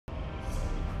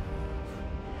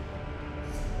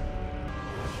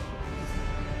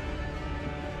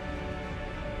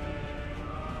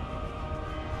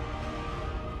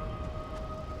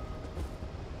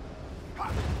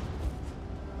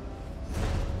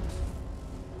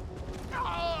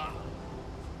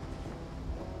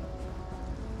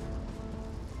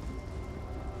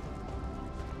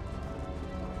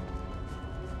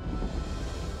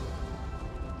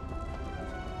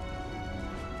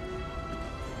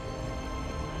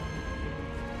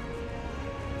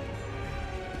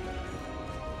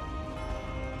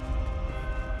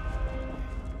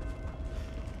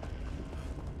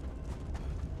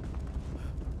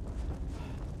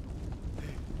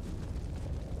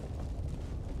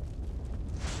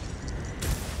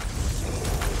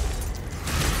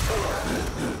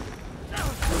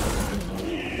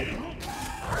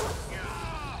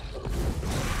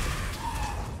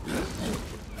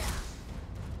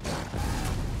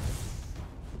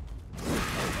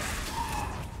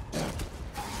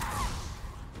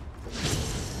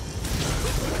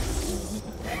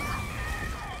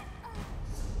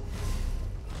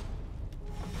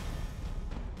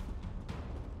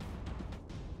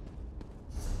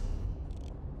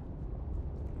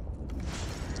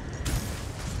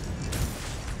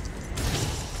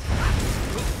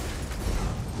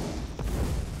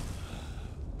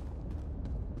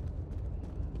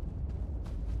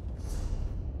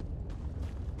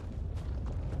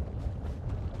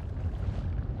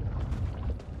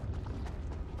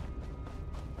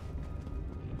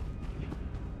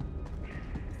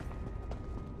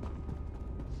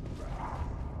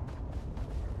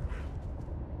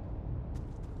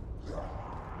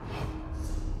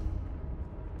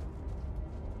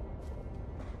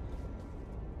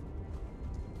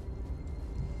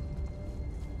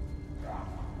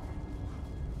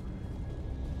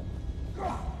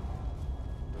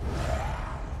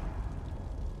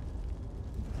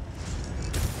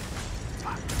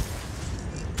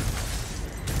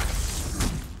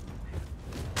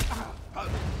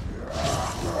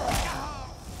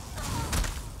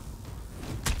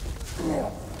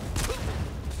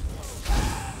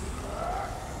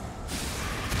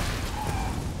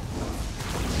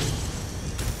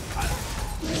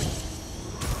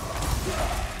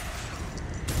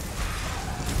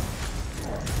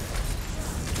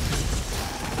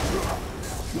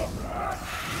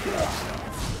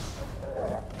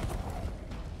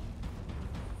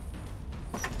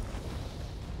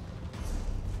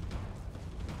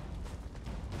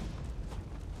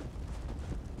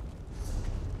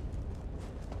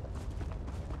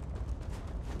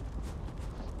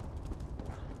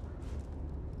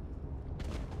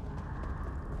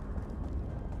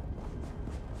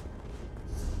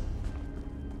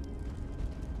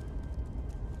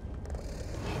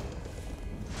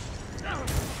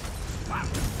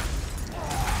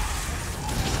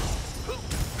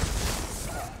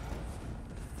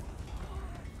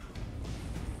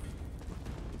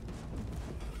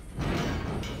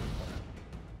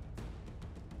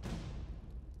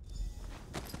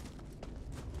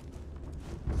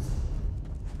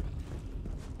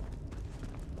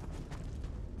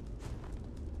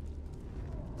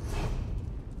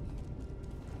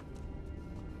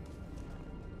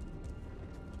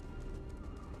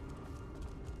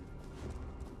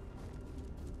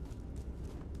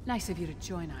Nice of you to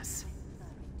join us.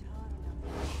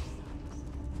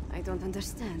 I don't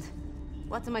understand.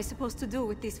 What am I supposed to do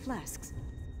with these flasks?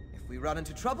 If we run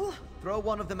into trouble, throw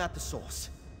one of them at the source.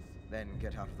 Then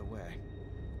get out of the way.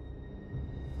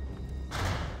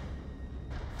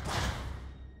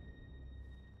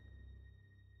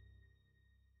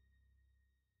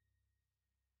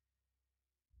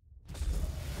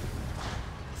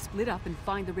 Split up and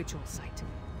find the ritual site.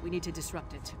 We need to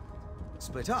disrupt it.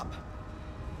 Split up?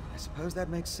 I suppose that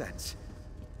makes sense.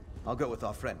 I'll go with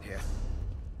our friend here.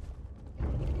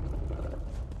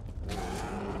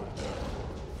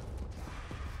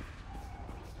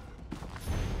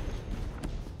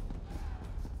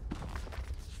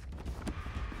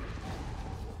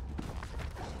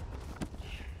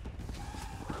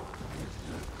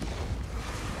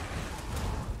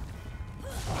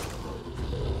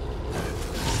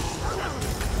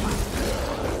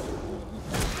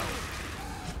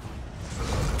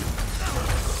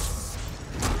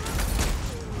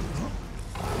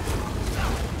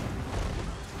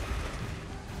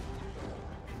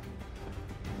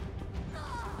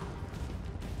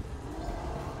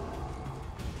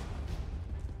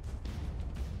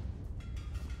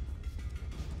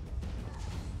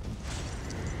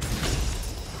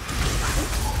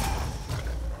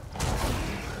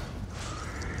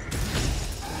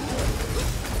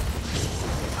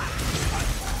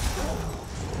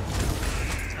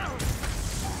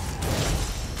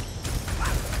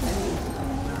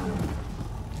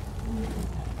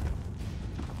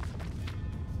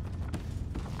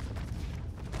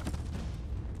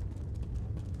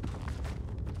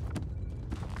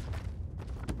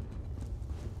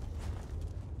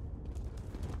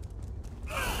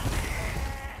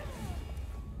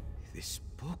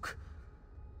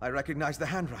 I recognize the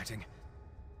handwriting.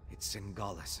 It's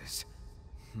Singalis'.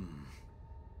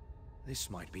 This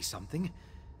might be something.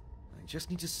 I just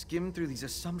need to skim through these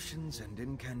assumptions and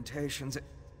incantations.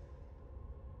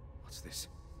 What's this?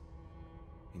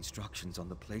 Instructions on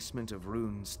the placement of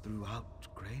runes throughout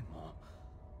Greymoor.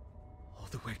 All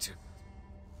the way to...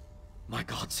 My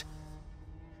gods!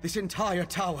 This entire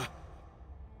tower!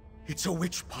 It's a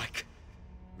witch pike!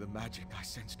 The magic I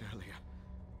sensed earlier.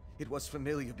 It was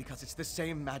familiar because it's the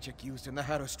same magic used in the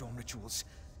Harrowstorm rituals.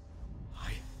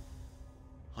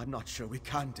 I'm not sure we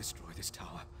can destroy this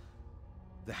tower.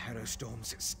 The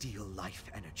Harrowstorms steal life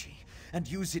energy, and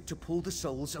use it to pull the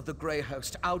souls of the Grey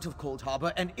Host out of Cold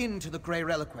Harbor and into the Grey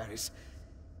Reliquaries.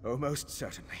 Oh, most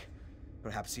certainly.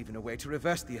 Perhaps even a way to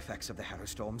reverse the effects of the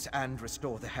Harrowstorms and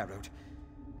restore the Harrowed.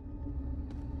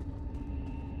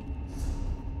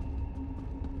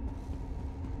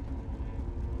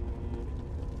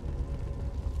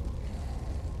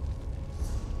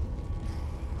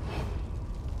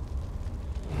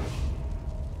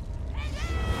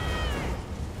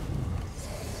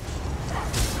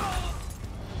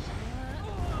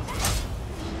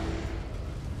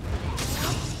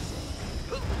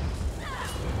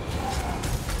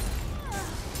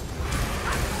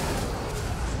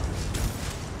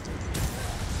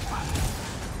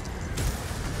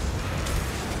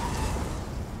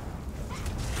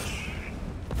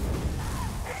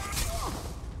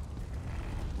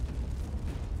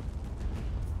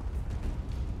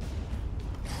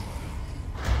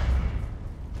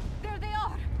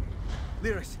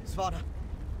 Lyris, Svana,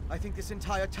 I think this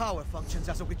entire tower functions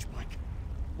as a witch pike.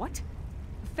 What?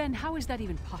 Fen, how is that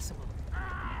even possible?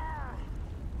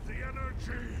 The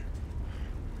energy.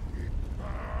 It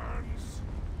burns.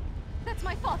 That's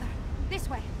my father. This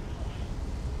way.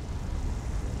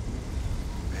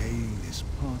 Pain is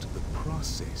part of the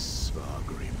process,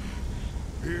 Svargrim.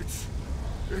 It's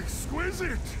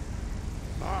exquisite.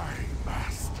 My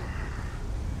master.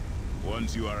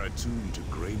 Once you are attuned to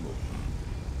Greymoor,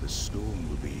 the storm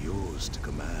will be yours to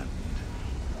command.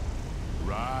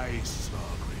 Rise,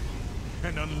 Svargrim,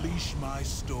 and unleash my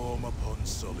storm upon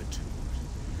solitude.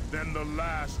 Then the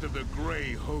last of the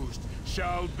Grey host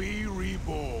shall be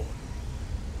reborn.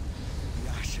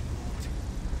 The Ashen Lord.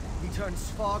 He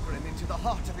turns Svargrim into the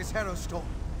heart of his Hero Storm.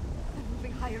 They're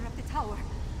moving higher up the tower.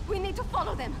 We need to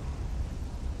follow them.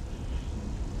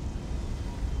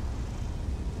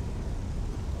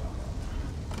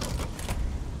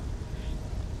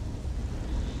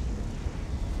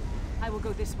 I will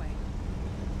go this way.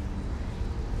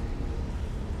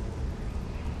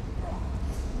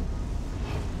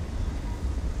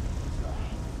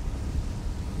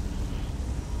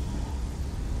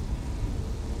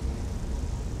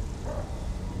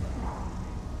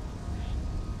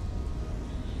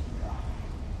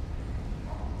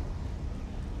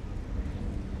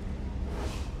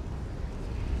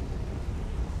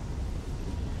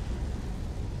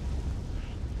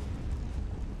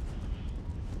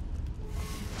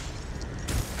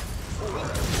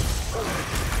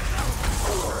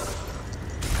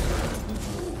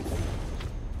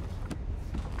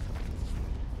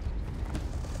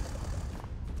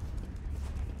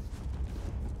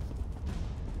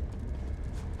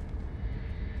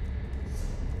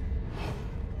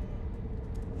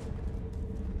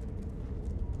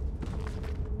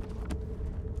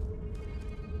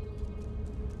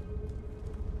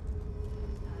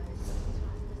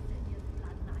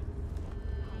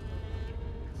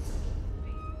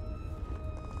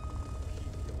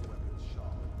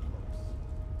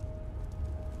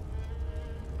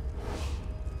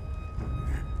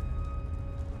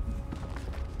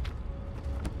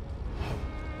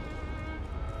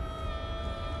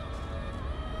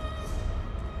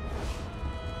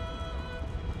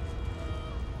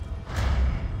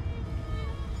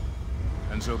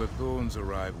 And so the thorns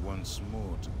arrive once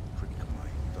more to prick my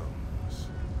thumbs.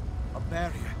 A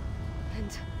barrier.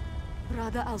 And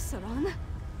Rada al-Saran?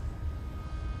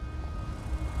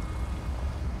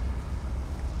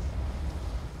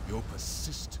 Your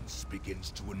persistence begins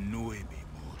to annoy me,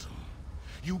 mortal.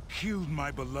 You killed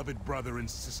my beloved brother and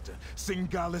sister,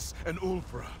 Singalis and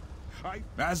Ulfra.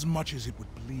 As much as it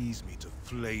would please me to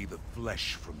flay the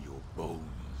flesh from your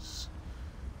bones,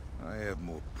 I have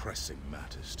more pressing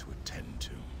matters to attend to.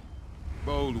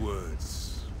 Bold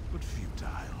words, but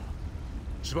futile.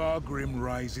 Svargrim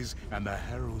rises, and the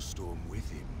Harrow Storm with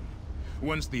him.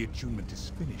 Once the attunement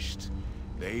is finished,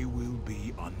 they will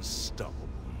be unstoppable.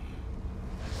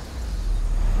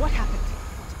 What happened?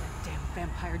 What did that damn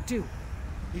vampire do?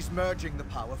 He's merging the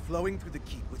power flowing through the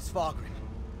keep with Svargrim,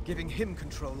 giving him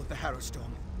control of the Harrow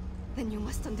Storm. Then you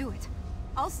must undo it.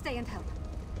 I'll stay and help.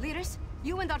 Leaders,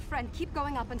 you and our friend keep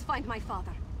going up and find my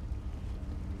father.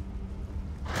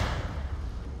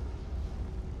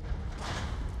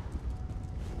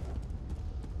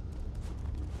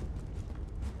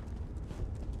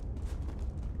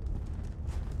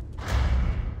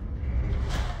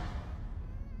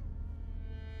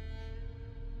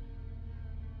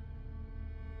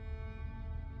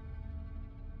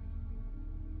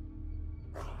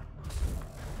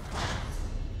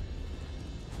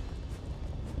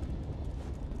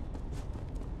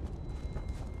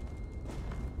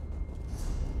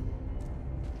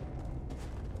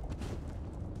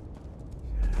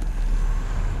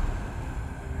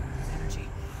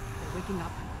 Waking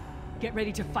up. Get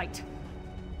ready to fight.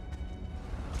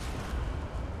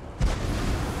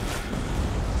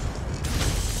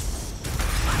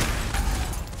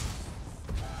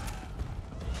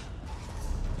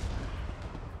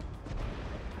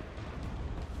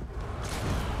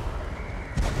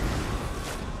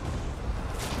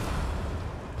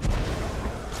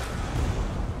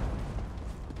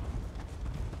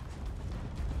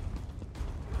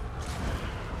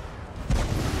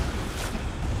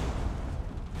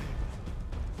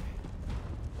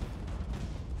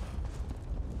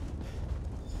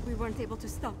 We weren't able to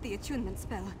stop the attunement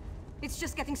spell. It's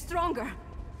just getting stronger.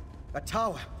 A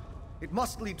tower. It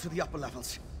must lead to the upper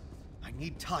levels. I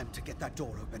need time to get that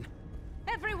door open.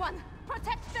 Everyone,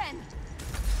 protect Fen!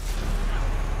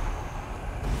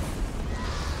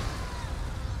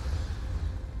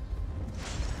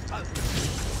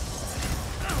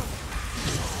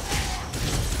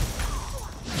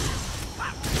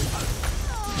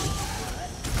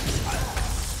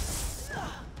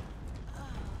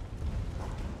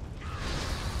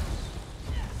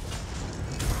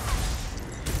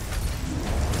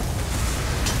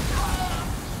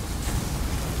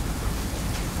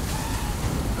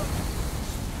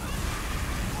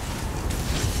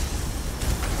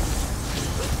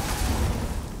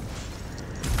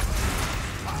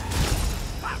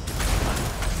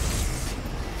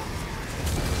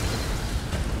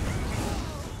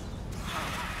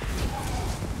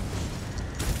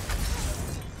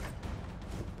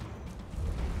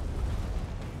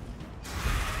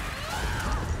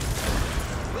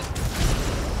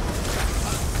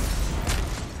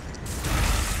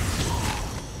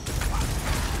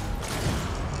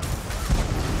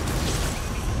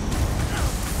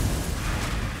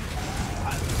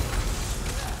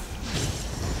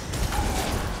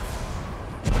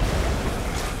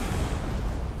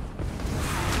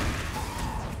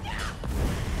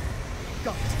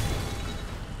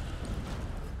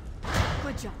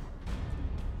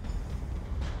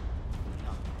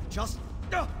 just...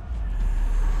 The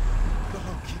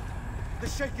keep. The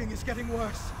shaking is getting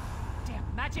worse. Damn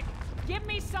magic! Give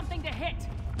me something to hit!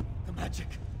 The magic.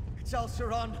 It's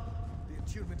Al-Saran. The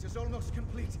attunement is almost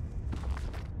complete.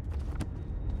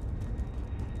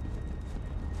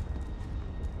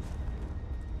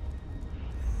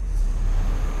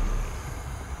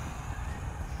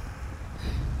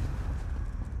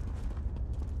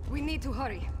 We need to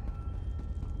hurry.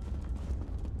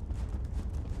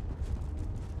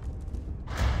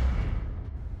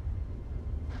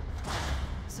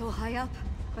 So high up,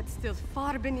 but still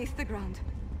far beneath the ground.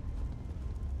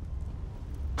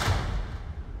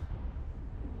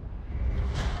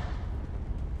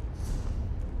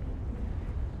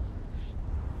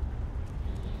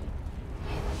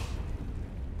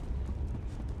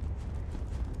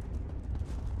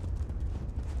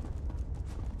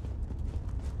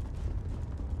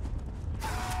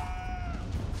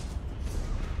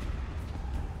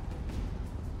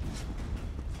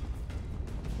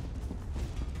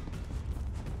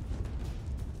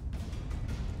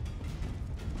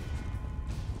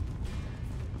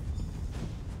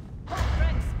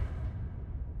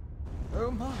 Oh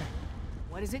my.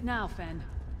 What is it now, Fen?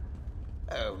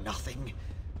 Oh, nothing.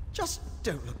 Just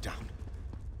don't look down.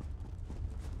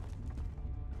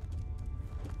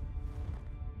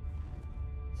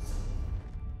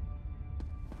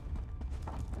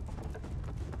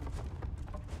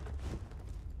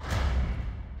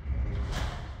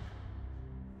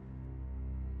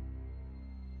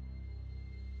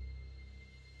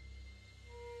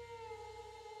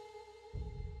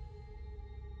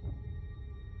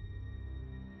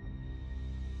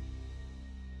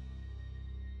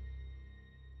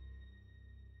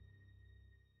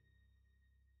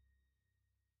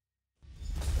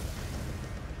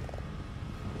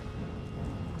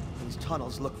 These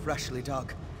tunnels look freshly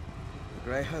dug. The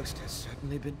Grey Host has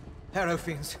certainly been... Harrow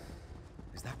Fiends!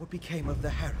 Is that what became of the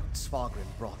Herald Svargrim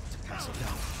brought to Castle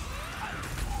Down?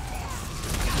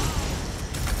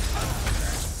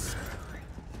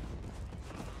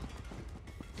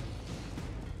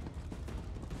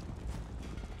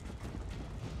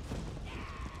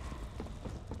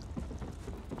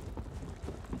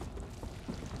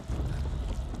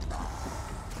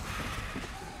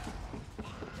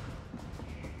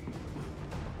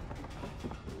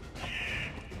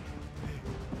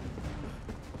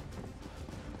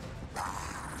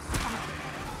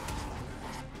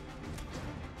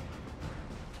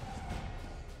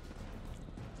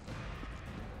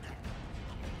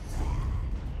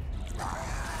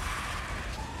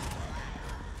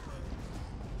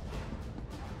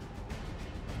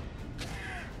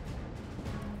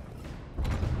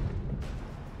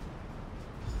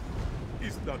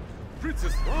 Is that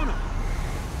Princess Lana?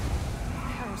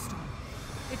 Harrowstorm.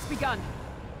 It's begun.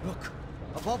 Look,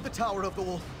 above the Tower of the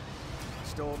Wolf. The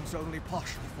storm's only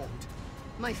partially formed.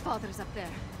 My father's up there.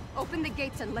 Open the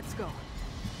gates and let's go.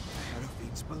 The Harrow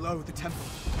Fiends below the temple.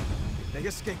 If they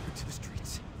escape into the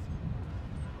streets.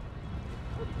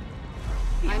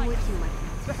 I'm with you, my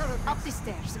friend. The Harrow Fiends Up the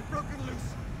stairs. have broken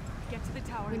loose. Get to the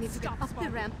tower We and need to get stop up the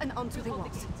Svargrim. ramp and onto the Hold the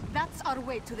walls. gate. That's our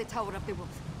way to the Tower of the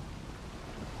Wolf.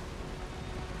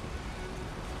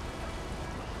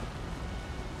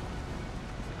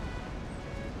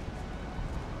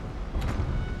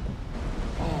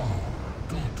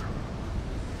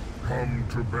 Come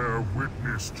to bear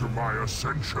witness to my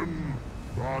ascension.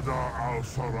 Brother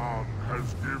Al-Saran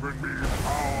has given me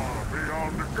power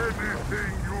beyond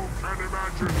anything you can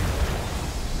imagine.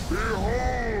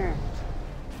 Behold!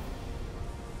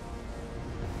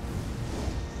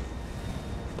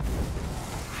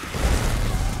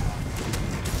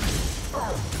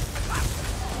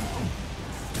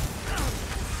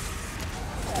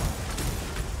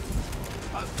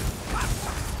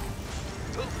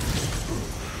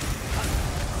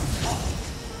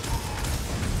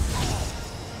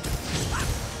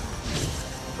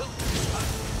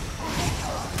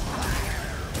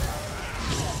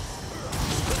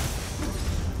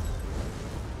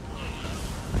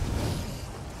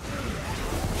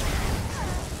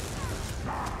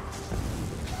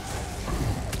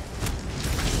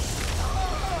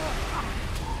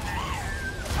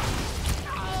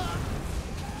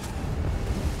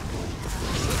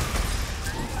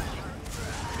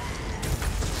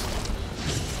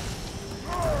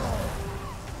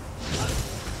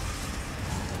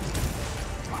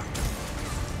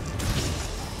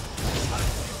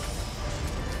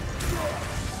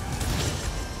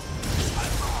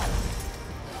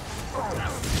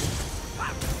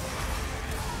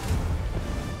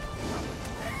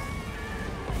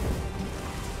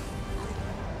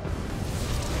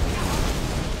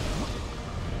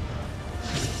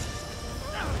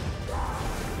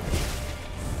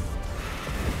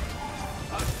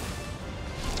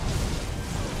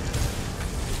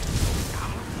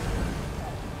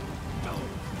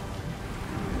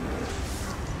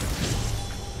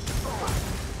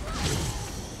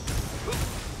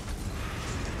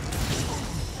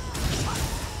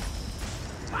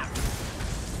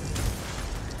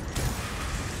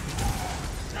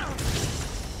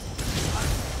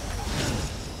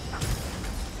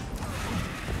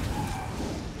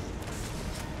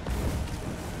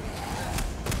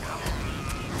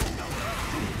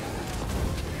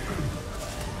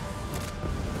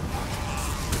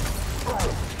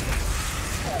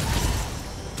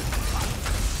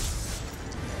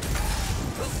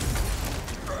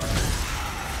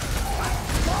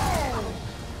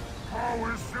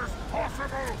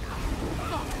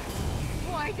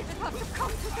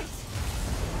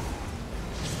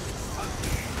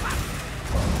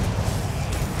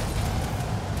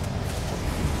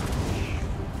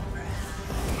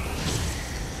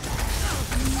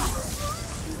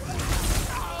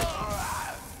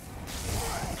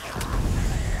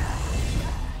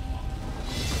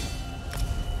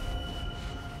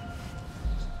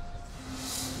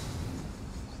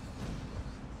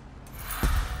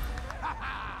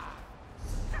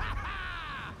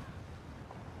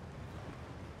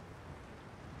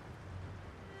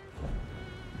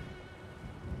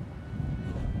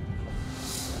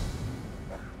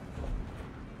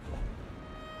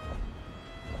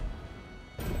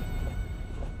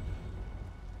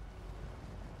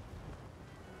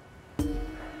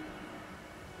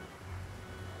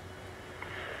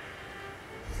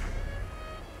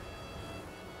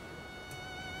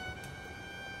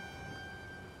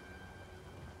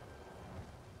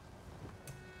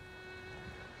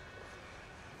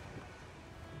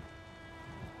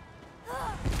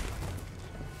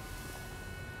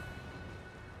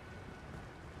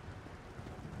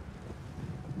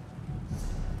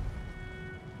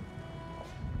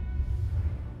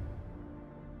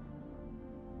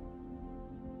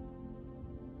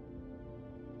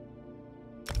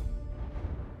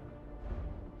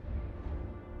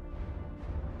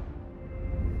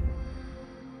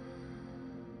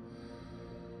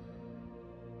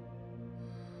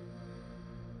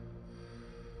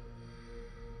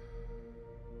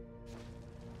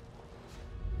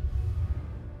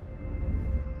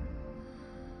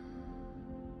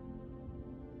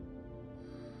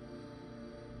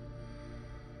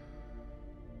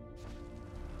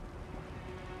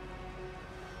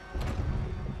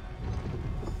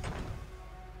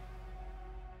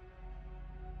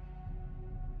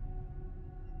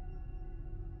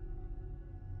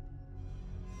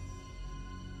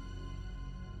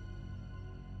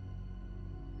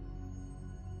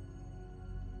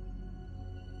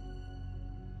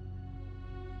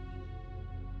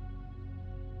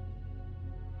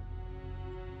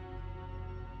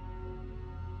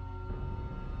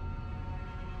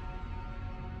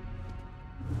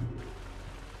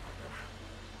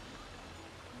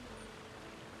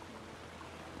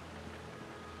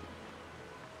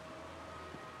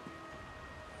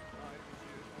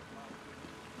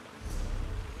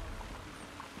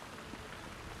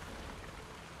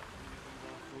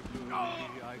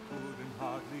 I couldn't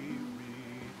hardly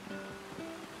read.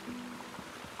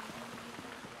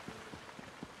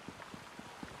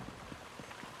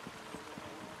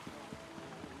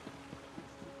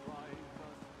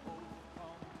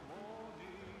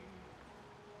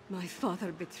 My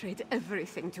father betrayed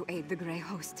everything to aid the Grey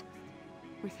Host.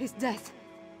 With his death,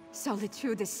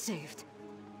 Solitude is saved.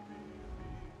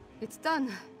 It's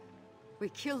done. We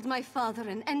killed my father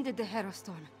and ended the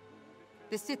Herostorm.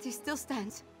 The city still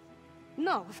stands.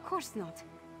 No, of course not.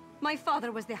 My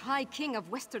father was the High King of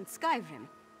Western Skyrim.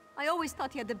 I always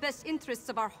thought he had the best interests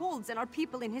of our holds and our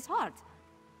people in his heart.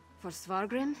 For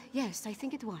Svargrim, yes, I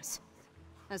think it was.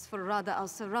 As for Rada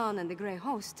al-Saran and the Grey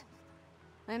Host,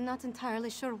 I am not entirely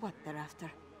sure what they're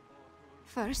after.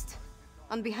 First,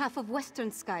 on behalf of Western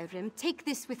Skyrim, take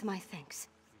this with my thanks.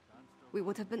 We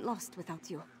would have been lost without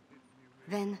you.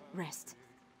 Then, rest.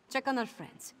 Check on our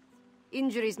friends.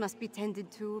 Injuries must be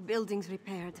tended to, buildings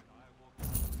repaired.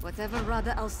 Whatever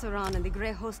Rada al-Saran and the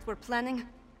Grey Host were planning,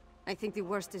 I think the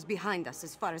worst is behind us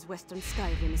as far as Western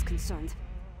Skyrim is concerned.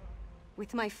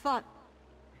 With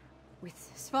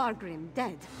Svargrim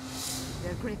dead,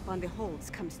 their grip on the holds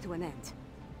comes to an end.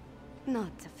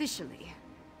 Not officially.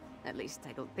 At least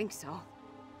I don't think so.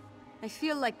 I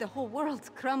feel like the whole world's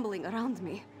crumbling around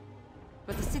me.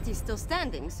 But the city's still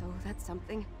standing, so that's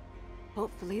something.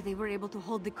 Hopefully they were able to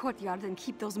hold the courtyard and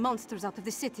keep those monsters out of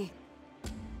the city.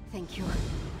 Thank you.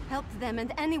 Help them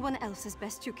and anyone else as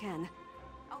best you can.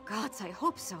 Oh gods, I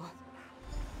hope so.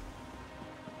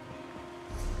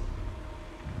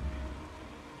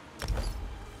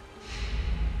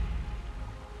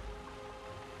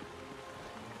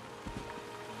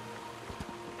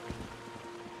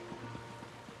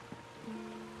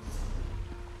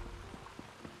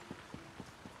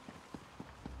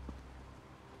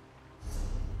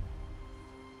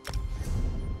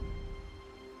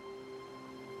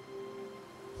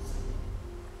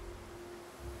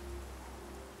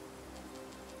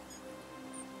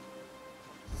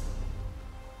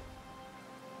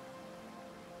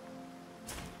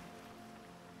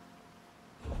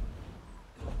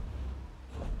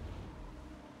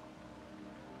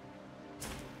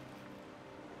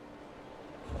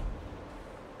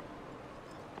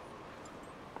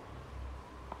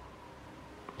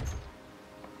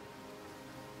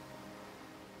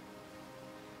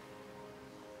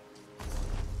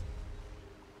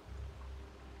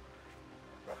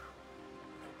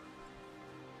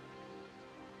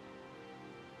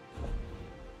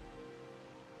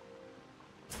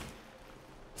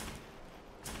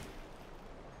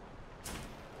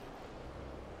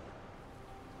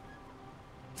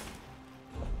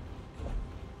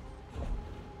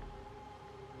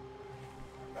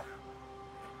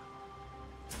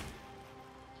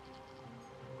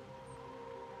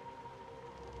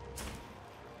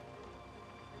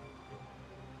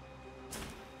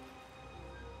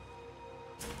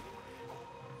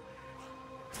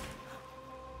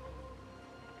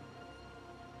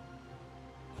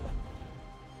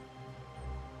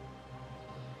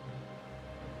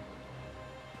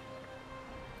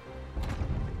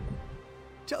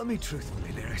 Tell me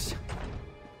truthfully, Lyris.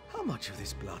 How much of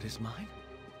this blood is mine?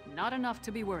 Not enough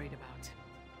to be worried about.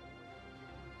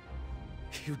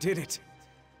 You did it.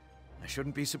 I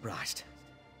shouldn't be surprised.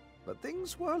 But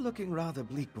things were looking rather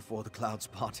bleak before the clouds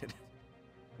parted.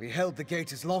 We held the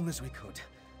gate as long as we could.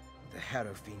 The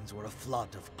Harrow Fiends were a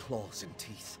flood of claws and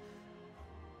teeth.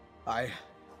 I'm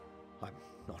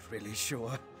not really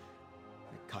sure.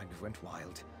 It kind of went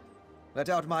wild. Let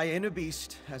out my inner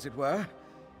beast, as it were.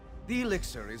 The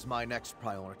elixir is my next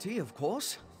priority, of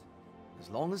course.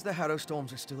 As long as the Harrow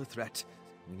Storms are still a threat,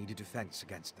 we need a defense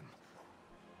against them.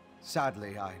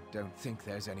 Sadly, I don't think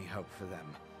there's any hope for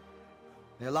them.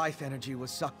 Their life energy was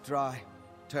sucked dry,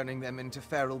 turning them into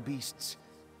feral beasts.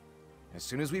 As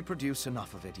soon as we produce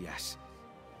enough of it, yes.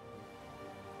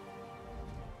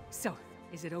 So,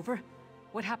 is it over?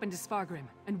 What happened to Svargrim?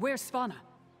 And where's Svanna?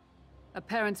 A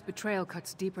parent's betrayal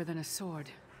cuts deeper than a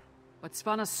sword. But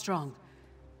Svanna's strong.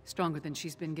 Stronger than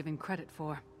she's been given credit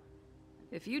for.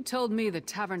 If you told me the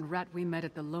tavern rat we met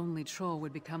at the Lonely Troll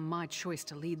would become my choice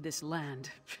to lead this land,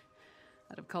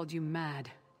 I'd have called you mad.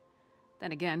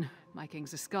 Then again, my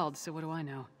king's a skald, so what do I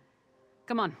know?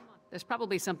 Come on, there's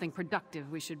probably something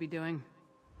productive we should be doing.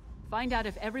 Find out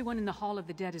if everyone in the Hall of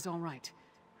the Dead is all right.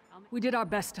 We did our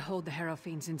best to hold the Harrow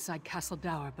Fiends inside Castle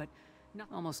Dower, but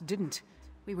almost didn't.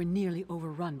 We were nearly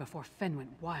overrun before Fen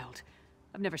went wild.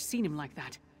 I've never seen him like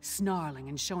that, snarling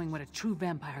and showing what a true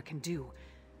vampire can do.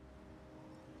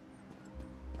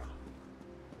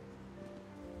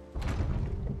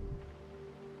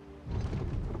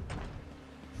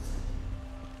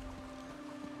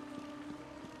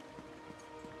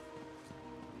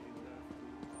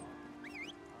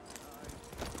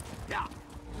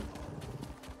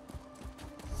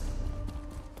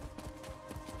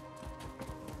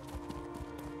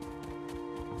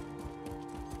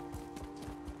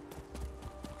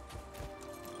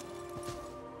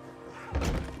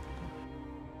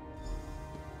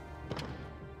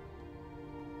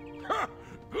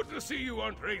 see you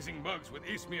aren't raising mugs with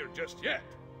Ismir just yet.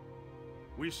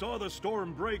 We saw the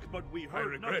storm break, but we heard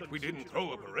I regret nothing we since didn't you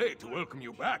throw a were- parade to welcome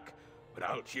you back. But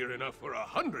I'll cheer enough for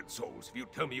 100 souls if you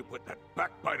tell me you put that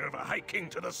backbiter of a High King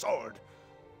to the sword.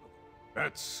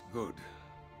 That's good.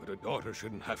 But a daughter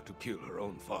shouldn't have to kill her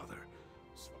own father.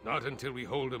 Not until we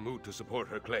hold a moot to support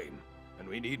her claim. And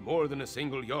we need more than a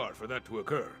single Jarl for that to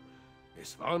occur.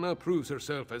 If Svanna proves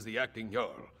herself as the acting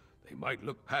Jarl, they might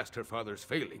look past her father's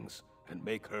failings and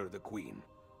make her the queen.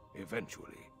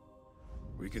 Eventually.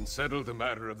 We can settle the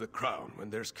matter of the crown when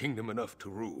there's kingdom enough to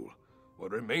rule.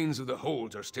 What remains of the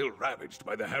holds are still ravaged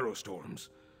by the harrow storms,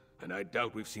 and I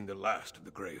doubt we've seen the last of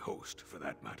the Grey Host, for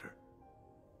that matter.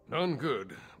 None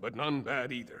good, but none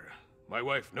bad either. My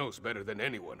wife knows better than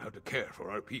anyone how to care for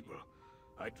our people.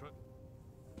 I trust.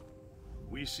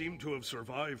 We seem to have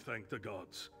survived, thank the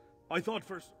gods. I thought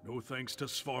first... No thanks to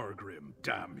Svargrim,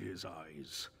 damn his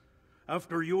eyes.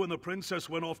 After you and the princess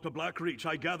went off to Blackreach,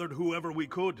 I gathered whoever we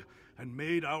could, and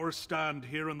made our stand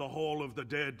here in the Hall of the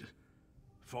Dead.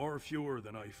 Far fewer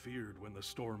than I feared when the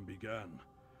storm began.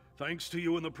 Thanks to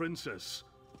you and the princess.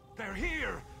 They're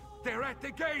here! They're at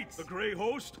the gates! The Grey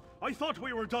Host? I thought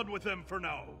we were done with them for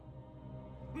now.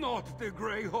 Not the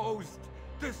Grey Host!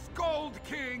 The Skald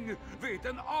King! With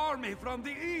an army from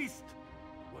the east!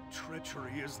 What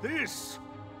treachery is this?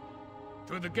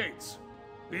 To the gates.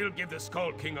 We'll give the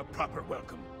Skald King a proper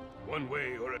welcome. One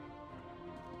way or another.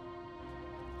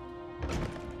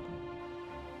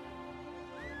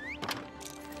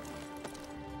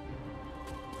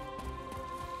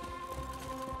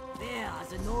 There are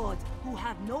the Nord who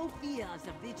have no fears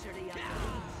of victory and peace.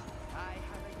 I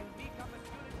have a unique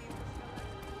opportunity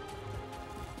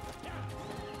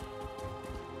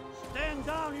to Stand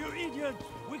down, you idiots!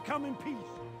 We come in peace.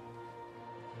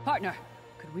 Partner,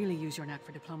 could really use your knack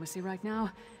for diplomacy right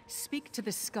now. Speak to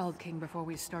the Skald King before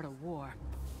we start a war.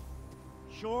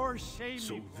 Sure, save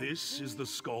So me. this is the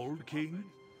Skald King?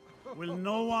 Will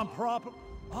no one proper...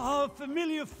 Oh,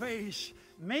 familiar face.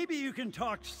 Maybe you can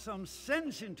talk some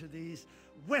sense into these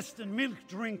Western milk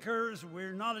drinkers.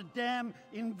 We're not a damn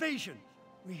invasion.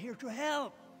 We're here to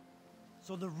help.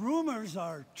 So the rumors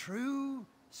are true?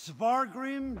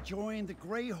 Svargrim joined the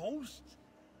Grey Host?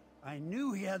 I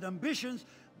knew he had ambitions,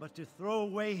 but to throw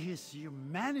away his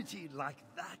humanity like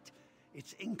that,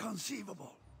 it's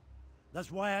inconceivable.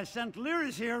 That's why I sent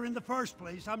Lyris here in the first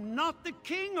place. I'm not the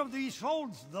king of these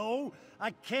holds, though.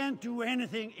 I can't do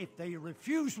anything if they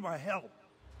refuse my help.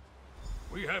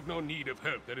 We have no need of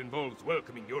help that involves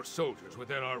welcoming your soldiers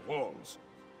within our walls.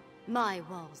 My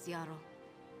walls, Jarl.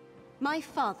 My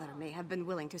father may have been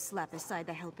willing to slap aside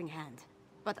a helping hand,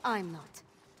 but I'm not.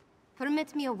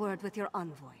 Permit me a word with your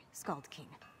envoy, Skald King.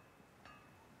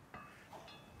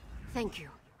 Thank you.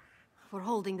 For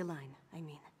holding the line, I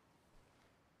mean.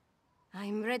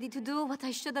 I'm ready to do what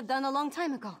I should have done a long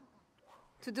time ago.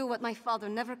 To do what my father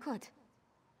never could.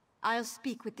 I'll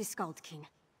speak with the Skald King.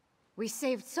 We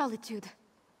saved Solitude,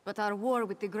 but our war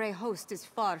with the Grey Host is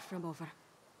far from over.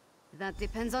 That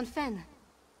depends on Fen.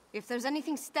 If there's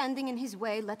anything standing in his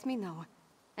way, let me know.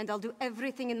 And I'll do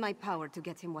everything in my power to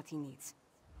get him what he needs.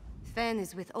 Fen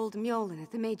is with old Mjolnir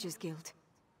at the Mages Guild.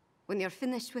 When you're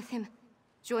finished with him,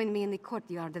 join me in the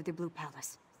courtyard of the Blue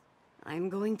Palace. I'm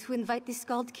going to invite the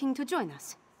Skald King to join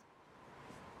us.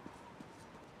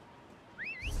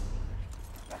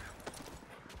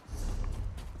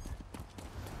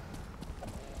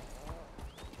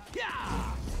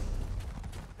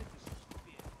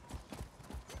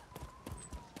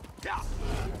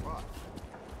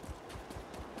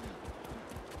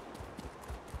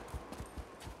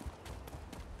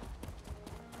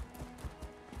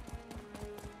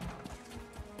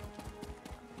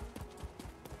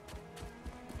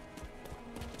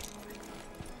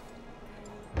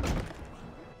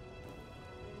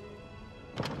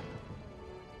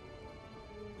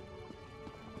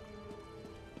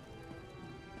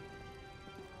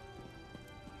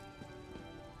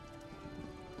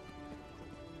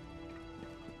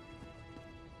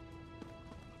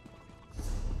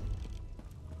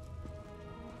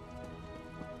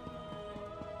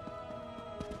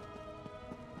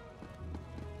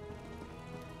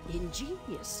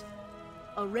 Ingenious.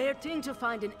 A rare thing to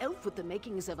find an elf with the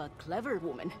makings of a clever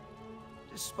woman.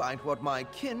 Despite what my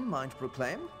kin might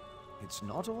proclaim, it's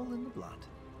not all in the blood.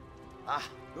 Ah,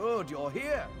 good, you're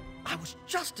here. I was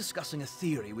just discussing a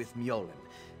theory with Mjolnir,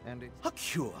 and it's a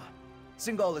cure.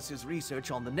 Singolis's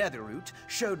research on the Netherroot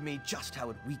showed me just how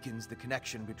it weakens the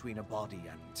connection between a body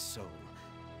and soul.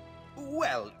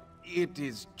 Well, it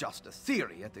is just a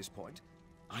theory at this point.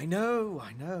 I know.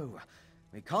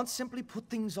 We can't simply put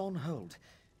things on hold.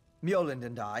 Mjolnir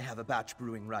and I have a batch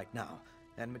brewing right now,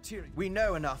 and material. We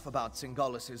know enough about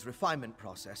Singalis' refinement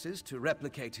processes to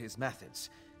replicate his methods,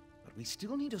 but we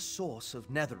still need a source of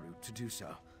netherroot to do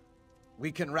so.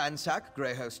 We can ransack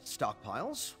Greyhost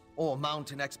stockpiles, or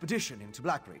mount an expedition into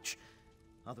Blackreach.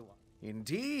 Otherwise...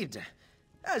 Indeed.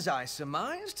 As I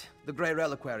surmised, the Grey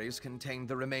Reliquaries contained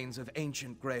the remains of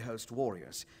ancient Greyhost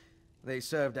warriors. They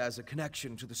served as a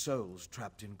connection to the souls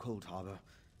trapped in Cold Harbor.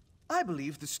 I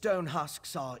believe the stone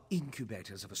husks are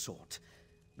incubators of a sort.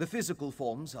 The physical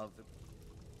forms of the...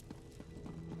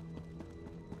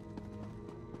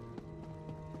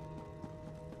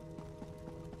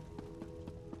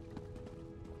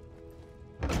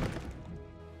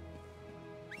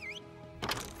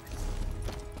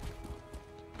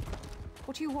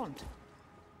 What do you want?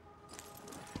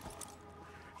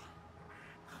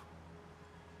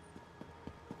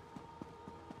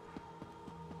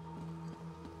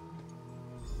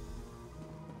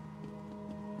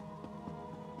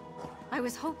 I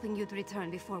was hoping you'd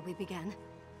return before we began.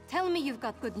 Tell me you've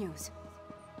got good news.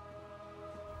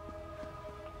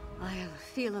 I'll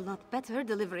feel a lot better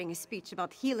delivering a speech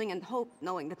about healing and hope,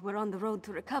 knowing that we're on the road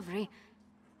to recovery.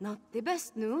 Not the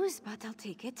best news, but I'll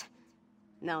take it.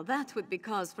 Now that would be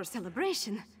cause for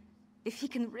celebration. If he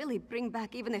can really bring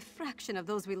back even a fraction of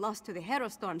those we lost to the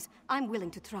Harrowstorms, I'm willing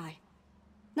to try.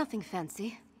 Nothing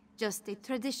fancy, just a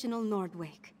traditional Nord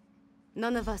wake.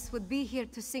 None of us would be here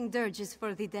to sing dirges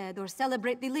for the dead or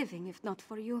celebrate the living if not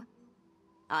for you.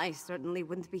 I certainly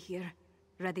wouldn't be here,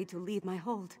 ready to lead my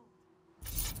hold.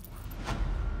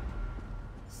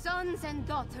 Sons and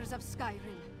daughters of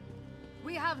Skyrim,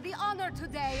 we have the honor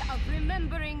today of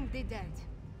remembering the dead.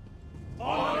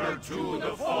 Honor to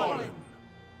the fallen!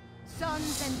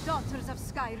 Sons and daughters of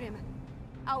Skyrim,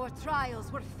 our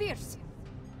trials were fierce,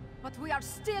 but we are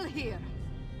still here.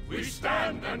 We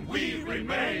stand and we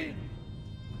remain!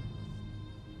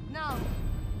 Now,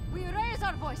 we raise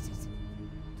our voices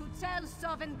to tell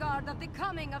Sovngarde of the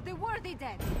coming of the worthy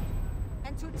dead,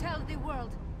 and to tell the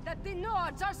world that the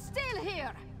Nords are still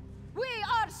here! We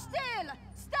are still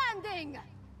standing!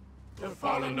 The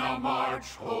fallen now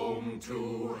march home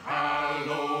to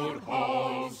hallowed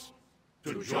halls,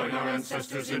 to join our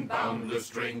ancestors in boundless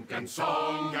drink and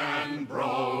song and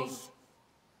brawls.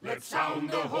 Let sound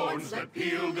the horns, let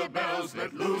peal the bells,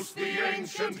 let loose the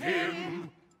ancient hymn.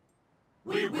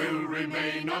 We will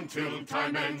remain until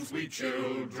time ends, we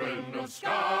children of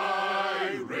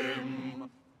Skyrim.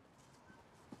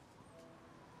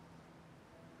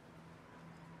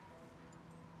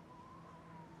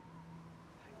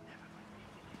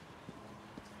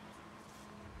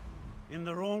 In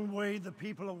their own way, the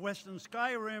people of Western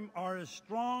Skyrim are as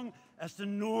strong as the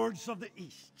Nords of the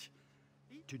East.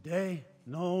 Today,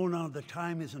 no, the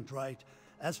time isn't right.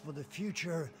 As for the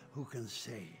future, who can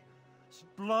say?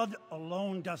 Blood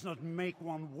alone does not make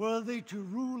one worthy to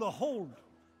rule a hold,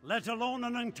 let alone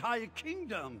an entire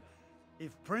kingdom.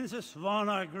 If Princess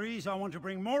Svanna agrees, I want to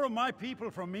bring more of my people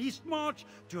from Eastmarch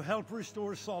to help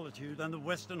restore Solitude and the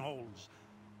Western Holds.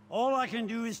 All I can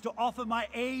do is to offer my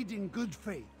aid in good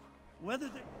faith. Whether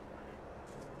they...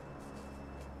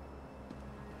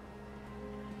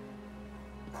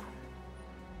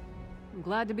 I'm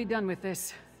glad to be done with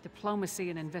this. Diplomacy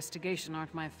and investigation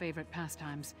aren't my favorite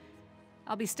pastimes.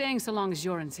 I'll be staying so long as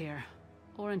Yoren's here.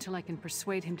 Or until I can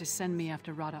persuade him to send me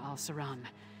after Rada al-Saran.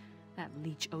 That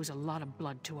leech owes a lot of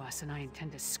blood to us, and I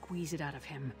intend to squeeze it out of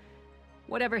him.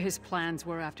 Whatever his plans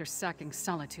were after sacking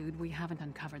Solitude, we haven't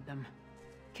uncovered them.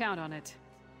 Count on it.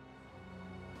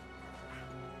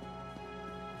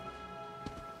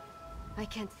 I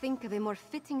can't think of a more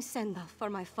fitting send-off for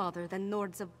my father than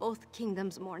Nords of both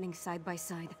kingdoms mourning side by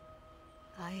side.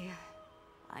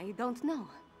 I don't know.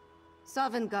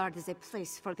 Sovngarde is a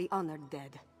place for the honored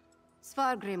dead.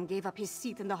 Svargrim gave up his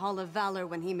seat in the Hall of Valor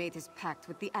when he made his pact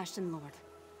with the Ashen Lord.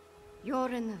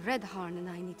 Yoren, Redharn, and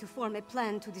I need to form a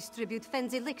plan to distribute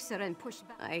Fenn's elixir and push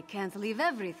back. I can't leave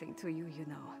everything to you, you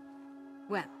know.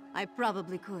 Well, I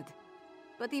probably could.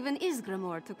 But even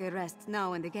Greymoor took a rest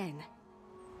now and again.